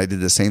 and I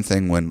did the same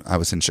thing when I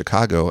was in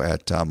Chicago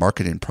at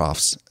Marketing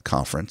Profs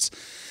Conference,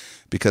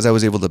 because I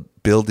was able to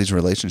build these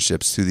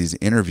relationships through these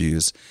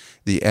interviews,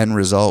 the end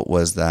result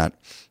was that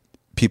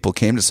people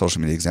came to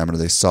Social Media Examiner,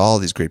 they saw all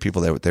these great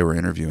people that they were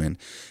interviewing,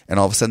 and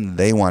all of a sudden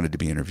they wanted to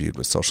be interviewed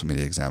with Social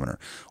Media Examiner,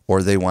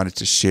 or they wanted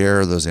to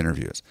share those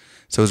interviews.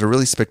 So it was a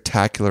really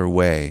spectacular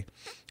way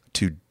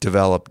to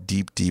develop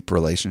deep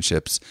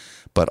relationships,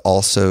 but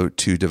also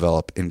to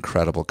develop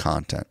incredible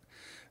content.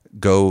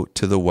 Go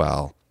to the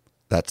well.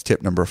 That's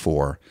tip number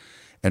 4.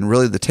 And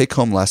really the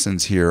take-home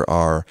lessons here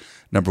are,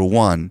 number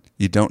 1,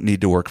 you don't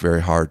need to work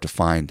very hard to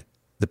find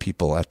the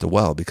people at the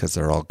well because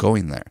they're all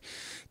going there.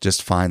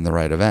 Just find the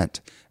right event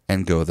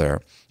and go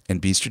there,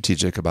 and be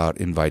strategic about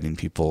inviting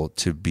people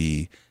to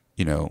be,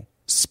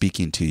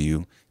 speaking to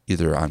you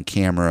either on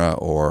camera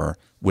or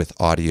with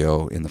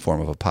audio in the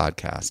form of a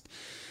podcast.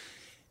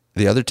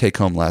 The other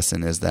take-home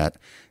lesson is that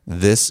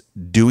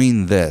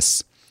doing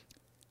this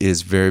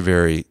is very,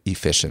 very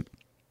efficient,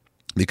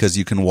 because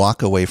you can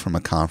walk away from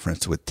a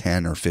conference with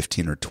 10 or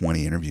 15 or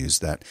 20 interviews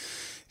that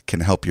can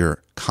help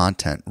your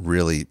content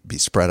really be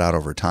spread out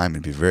over time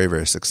and be very,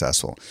 very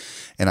successful.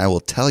 And I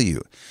will tell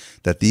you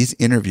that these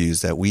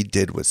interviews that we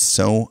did with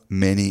so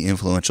many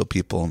influential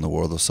people in the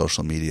world of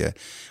social media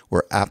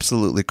were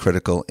absolutely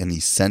critical and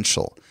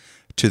essential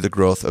to the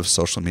growth of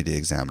Social Media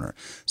Examiner.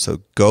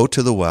 So go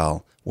to the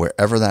well,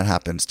 wherever that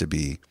happens to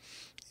be,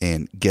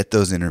 and get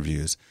those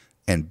interviews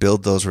and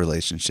build those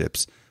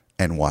relationships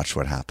and watch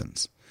what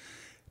happens.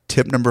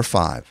 Tip number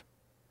 5,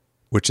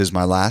 which is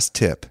my last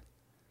tip,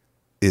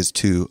 is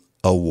to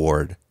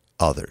award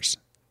others.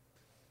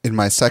 In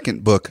my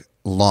second book,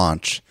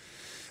 Launch,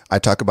 I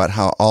talk about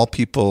how all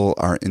people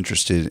are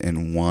interested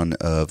in one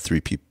of three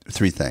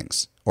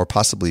things, or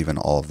possibly even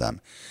all of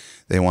them.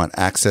 They want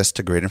access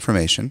to great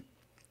information,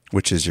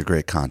 which is your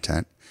great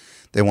content.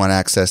 They want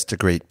access to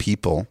great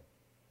people.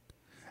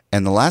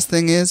 And the last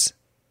thing is,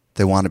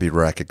 they want to be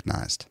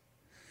recognized.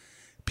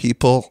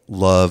 People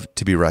love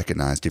to be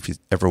recognized. If you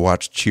ever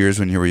watched Cheers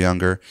when you were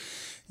younger,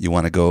 you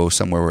want to go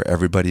somewhere where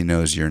everybody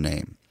knows your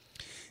name.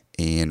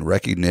 And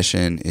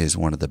recognition is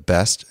one of the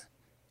best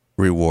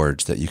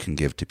rewards that you can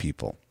give to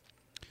people.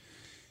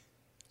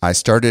 I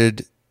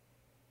started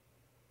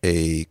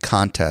a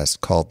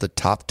contest called the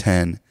Top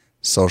 10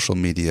 Social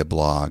Media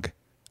Blog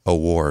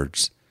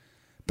Awards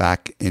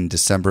back in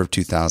December of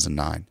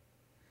 2009.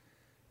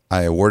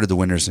 I awarded the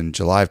winners in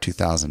July of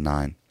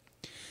 2009.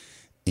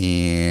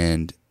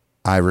 And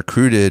I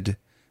recruited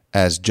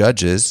as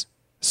judges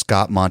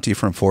Scott Monty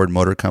from Ford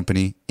Motor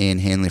Company, Ann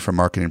Hanley from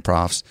Marketing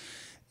Profs,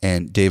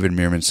 and David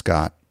Meerman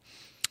Scott,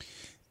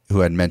 who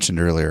I had mentioned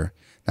earlier.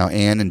 Now,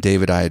 Ann and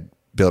David I had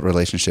built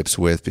relationships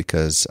with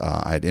because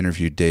I had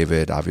interviewed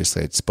David.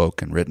 Obviously, I'd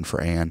spoken and written for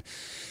Ann.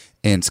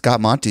 And Scott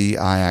Monty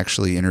I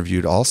actually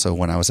interviewed also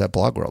when I was at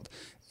BlogWorld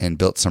and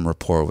built some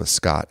rapport with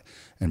Scott.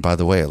 And by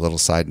the way, a little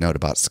side note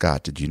about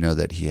Scott. Did you know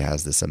that he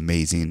has this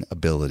amazing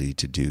ability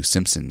to do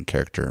Simpson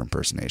character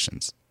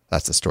impersonations?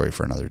 That's a story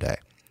for another day.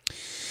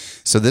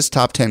 So this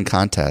top 10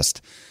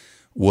 contest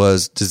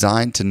was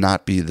designed to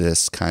not be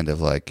this kind of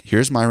like,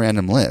 here's my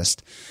random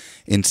list.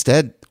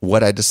 Instead,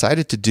 what I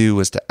decided to do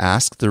was to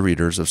ask the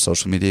readers of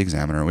Social Media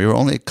Examiner, we were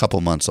only a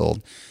couple months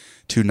old,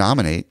 to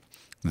nominate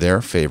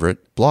their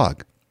favorite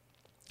blog.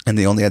 And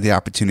they only had the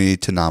opportunity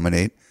to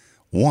nominate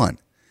one.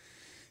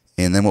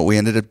 And then what we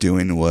ended up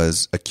doing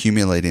was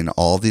accumulating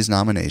all these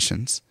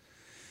nominations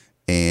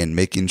and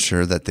making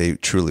sure that they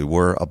truly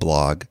were a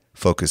blog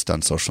focused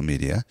on social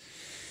media.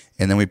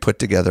 And then we put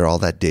together all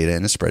that data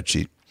in a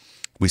spreadsheet.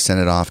 We sent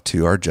it off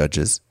to our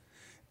judges,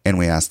 and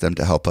we asked them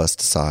to help us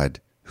decide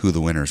who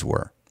the winners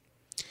were.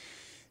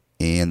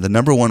 And the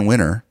number one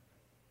winner,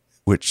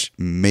 which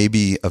may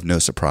be of no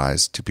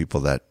surprise to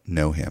people that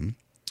know him,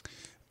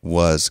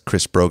 was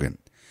Chris Brogan.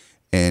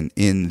 And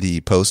in the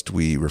post,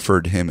 we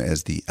referred to him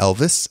as the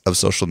Elvis of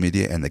social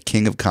media and the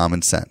king of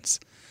common sense.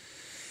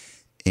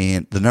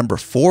 And the number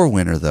 4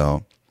 winner,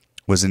 though,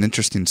 was an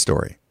interesting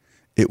story.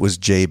 It was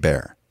Jay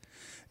Baer.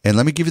 And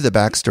let me give you the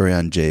backstory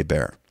on Jay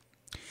Baer.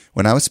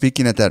 When I was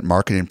speaking at that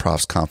Marketing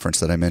Profs conference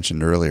that I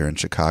mentioned earlier in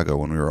Chicago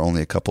when we were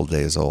only a couple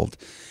days old,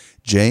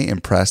 Jay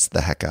impressed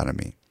the heck out of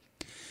me.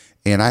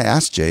 And I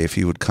asked Jay if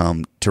he would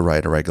come to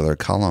write a regular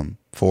column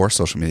for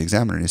Social Media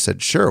Examiner. And he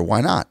said, sure,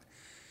 why not?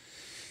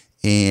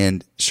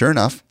 And sure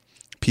enough,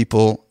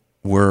 people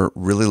were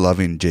really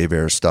loving Jay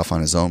Baer's stuff on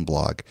his own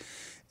blog.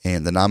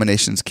 And the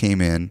nominations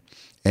came in,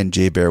 and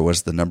Jay Baer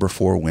was the number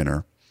 4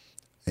 winner.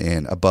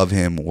 And above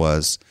him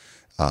was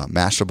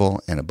Mashable,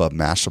 and above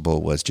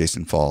Mashable was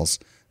Jason Fall's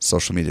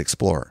Social Media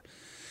Explorer.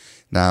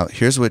 Now,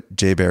 here's what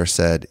Jay Baer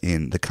said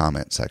in the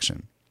comment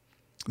section.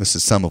 This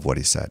is some of what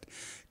he said.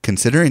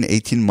 Considering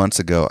 18 months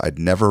ago I'd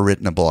never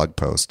written a blog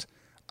post,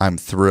 I'm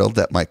thrilled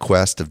that my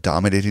quest of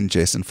dominating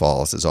Jason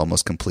Falls is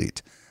almost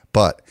complete.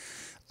 But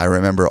I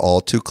remember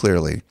all too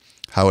clearly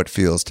how it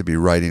feels to be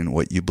writing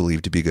what you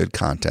believe to be good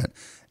content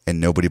and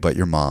nobody but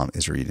your mom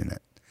is reading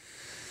it.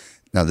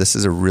 Now, this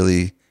is a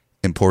really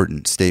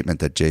important statement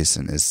that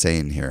Jason is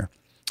saying here.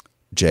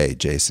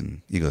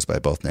 Jason, he goes by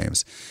both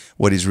names.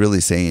 What he's really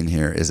saying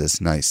here is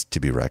it's nice to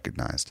be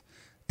recognized.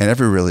 And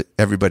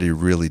everybody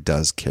really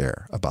does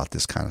care about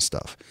this kind of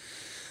stuff.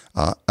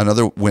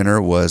 Another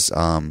winner was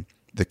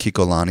the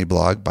Kikolani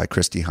blog by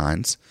Christy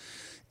Hines.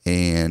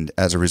 And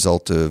as a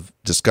result of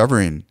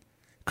discovering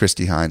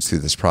Christy Hines through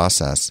this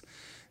process,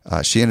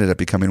 she ended up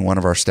becoming one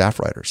of our staff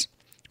writers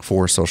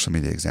for Social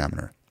Media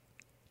Examiner.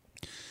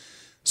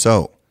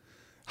 So,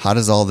 how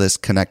does all this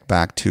connect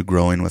back to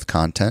growing with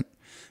content?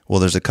 Well,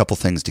 there's a couple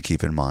things to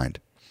keep in mind.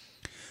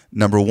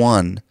 Number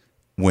one,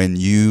 when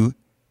you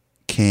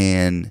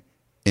can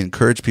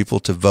encourage people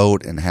to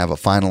vote and have a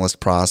finalist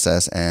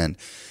process and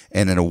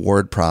an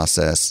award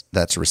process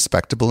that's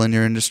respectable in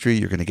your industry,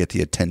 you're going to get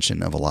the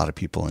attention of a lot of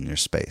people in your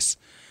space.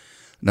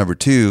 Number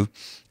two,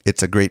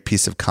 it's a great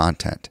piece of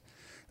content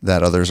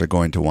that others are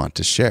going to want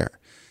to share,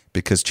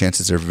 because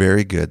chances are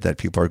very good that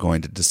people are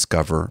going to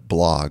discover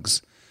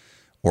blogs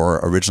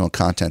or original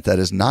content that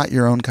is not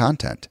your own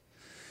content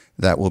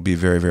that will be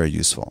very, very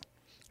useful.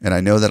 And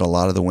I know that a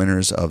lot of the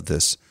winners of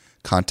this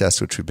contest,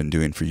 which we've been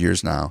doing for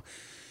years now,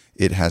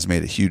 it has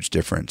made a huge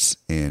difference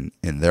in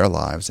their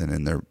lives and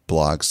in their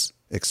blogs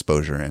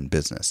exposure and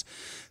business.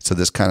 So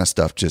this kind of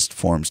stuff just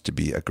forms to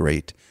be a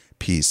great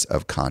piece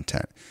of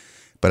content.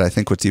 But I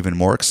think what's even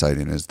more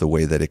exciting is the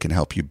way that it can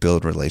help you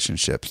build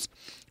relationships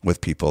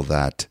with people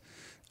that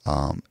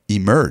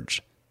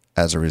emerge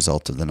as a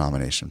result of the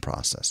nomination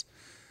process.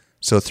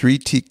 So three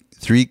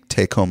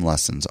take-home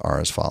lessons are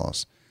as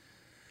follows.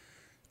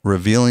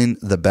 Revealing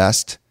the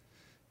best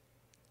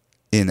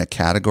in a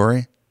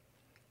category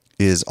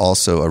is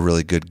also a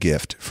really good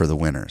gift for the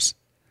winners.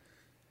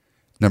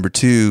 Number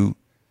two,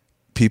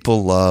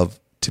 people love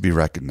to be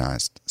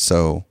recognized.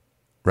 So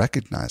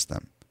recognize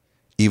them,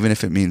 even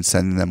if it means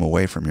sending them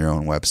away from your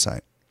own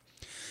website.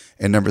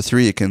 And number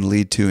three, it can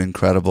lead to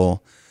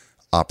incredible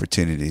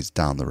opportunities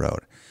down the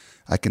road.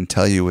 I can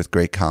tell you with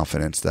great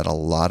confidence that a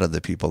lot of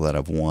the people that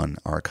have won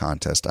our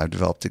contest, I've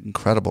developed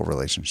incredible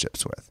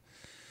relationships with.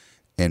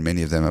 And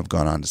many of them have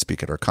gone on to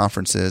speak at our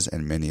conferences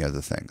and many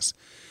other things.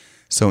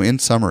 So in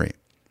summary,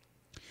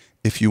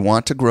 if you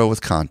want to grow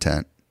with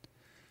content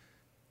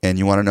and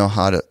you want to know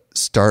how to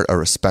start a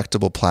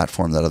respectable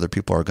platform that other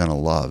people are going to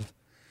love,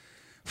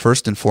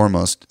 first and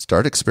foremost,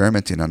 start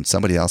experimenting on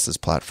somebody else's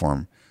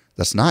platform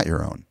that's not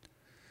your own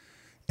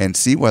and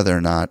see whether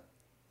or not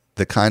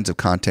the kinds of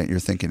content you're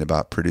thinking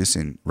about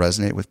producing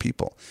resonate with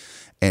people.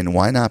 And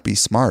why not be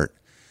smart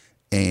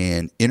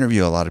and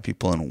interview a lot of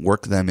people and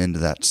work them into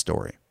that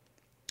story?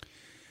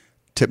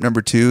 Tip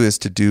number two is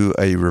to do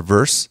a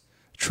reverse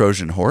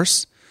Trojan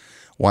horse.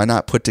 Why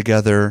not put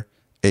together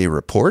a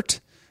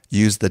report,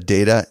 use the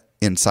data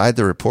inside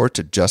the report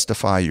to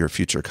justify your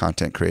future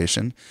content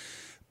creation,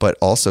 but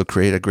also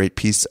create a great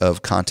piece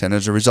of content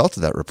as a result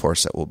of that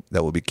report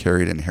that will be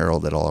carried and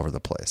heralded all over the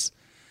place.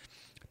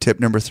 Tip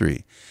number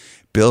three,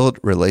 build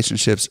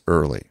relationships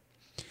early.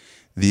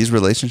 These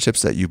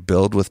relationships that you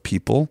build with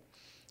people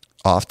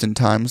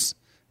oftentimes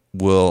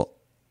will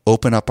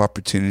open up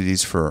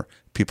opportunities for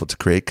people to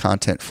create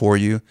content for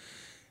you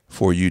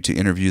to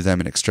interview them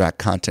and extract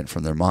content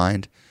from their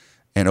mind,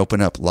 and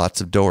open up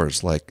lots of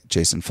doors like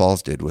Jason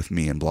Falls did with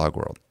me in Blog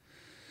World.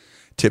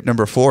 Tip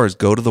number four is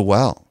go to the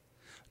well.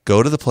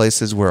 Go to the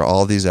places where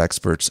all these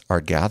experts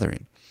are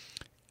gathering.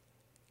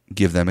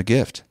 Give them a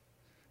gift.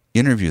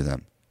 Interview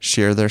them.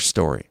 Share their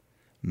story.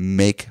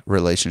 Make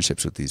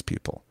relationships with these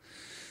people.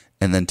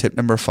 And then tip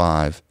number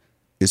five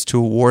is to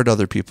award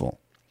other people.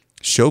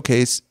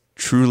 Showcase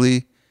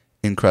truly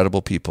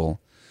incredible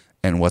people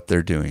and what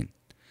they're doing.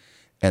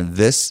 And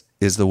this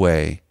is the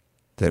way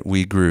that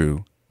we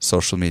grew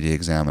Social Media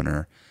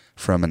Examiner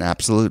from an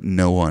absolute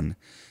no one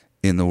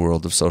in the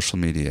world of social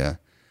media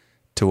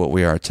to what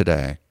we are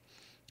today,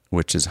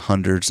 which is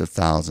hundreds of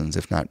thousands,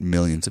 if not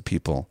millions of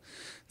people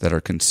that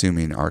are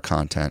consuming our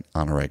content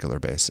on a regular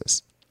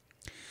basis.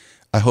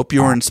 I hope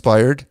you were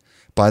inspired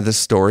by this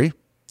story.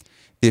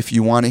 If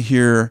you want to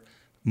hear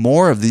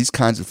more of these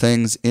kinds of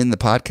things in the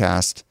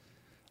podcast,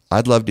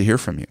 I'd love to hear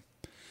from you.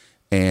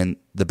 And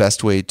the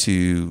best way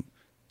to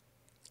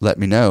let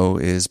me know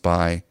is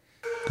by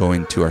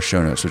going to our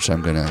show notes, which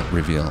I'm going to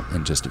reveal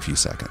in just a few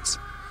seconds.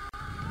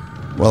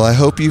 Well, I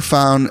hope you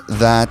found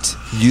that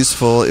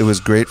useful. It was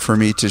great for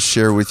me to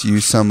share with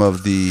you some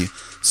of the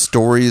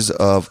stories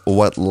of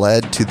what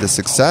led to the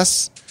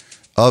success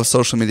of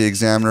Social Media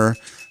Examiner,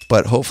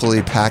 but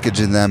hopefully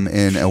packaging them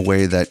in a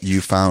way that you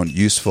found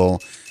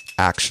useful,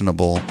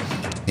 actionable,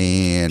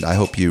 and I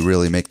hope you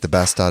really make the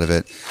best out of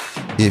it.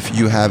 If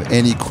you have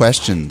any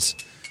questions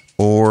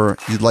or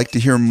you'd like to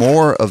hear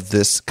more of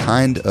this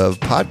kind of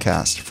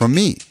podcast from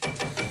me,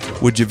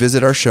 would you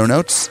visit our show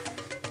notes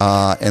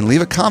and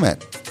leave a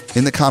comment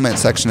in the comment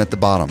section at the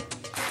bottom,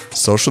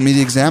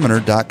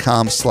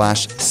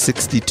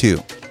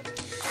 socialmediaexaminer.com/62.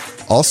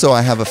 Also,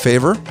 I have a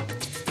favor.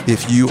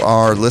 If you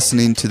are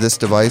listening to this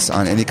device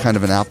on any kind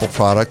of an Apple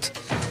product,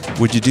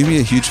 would you do me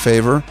a huge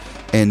favor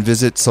and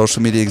visit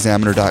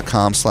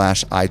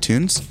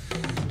socialmediaexaminer.com/iTunes,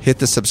 hit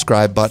the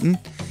subscribe button,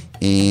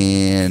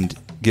 and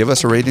give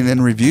us a rating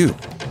and review.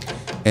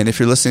 And if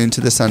you're listening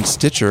to this on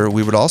Stitcher,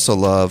 we would also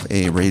love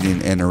a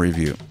rating and a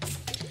review.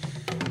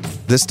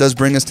 This does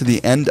bring us to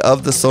the end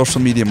of the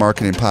Social Media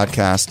Marketing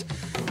Podcast.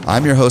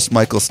 I'm your host,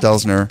 Michael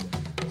Stelzner.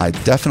 I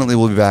definitely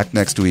will be back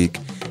next week.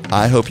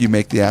 I hope you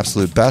make the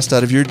absolute best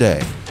out of your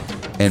day.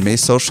 And may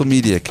social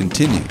media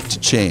continue to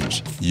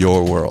change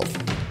your world.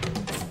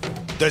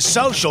 The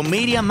Social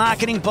Media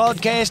Marketing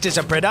Podcast is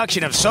a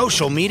production of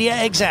Social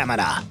Media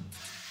Examiner.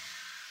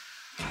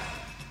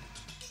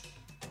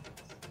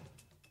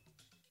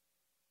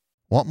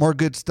 Want more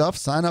good stuff?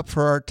 Sign up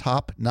for our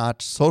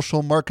top-notch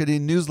social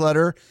marketing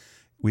newsletter.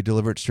 We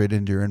deliver it straight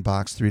into your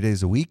inbox 3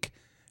 days a week.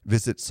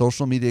 Visit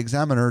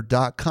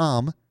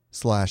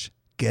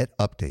socialmediaexaminer.com/get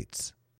updates.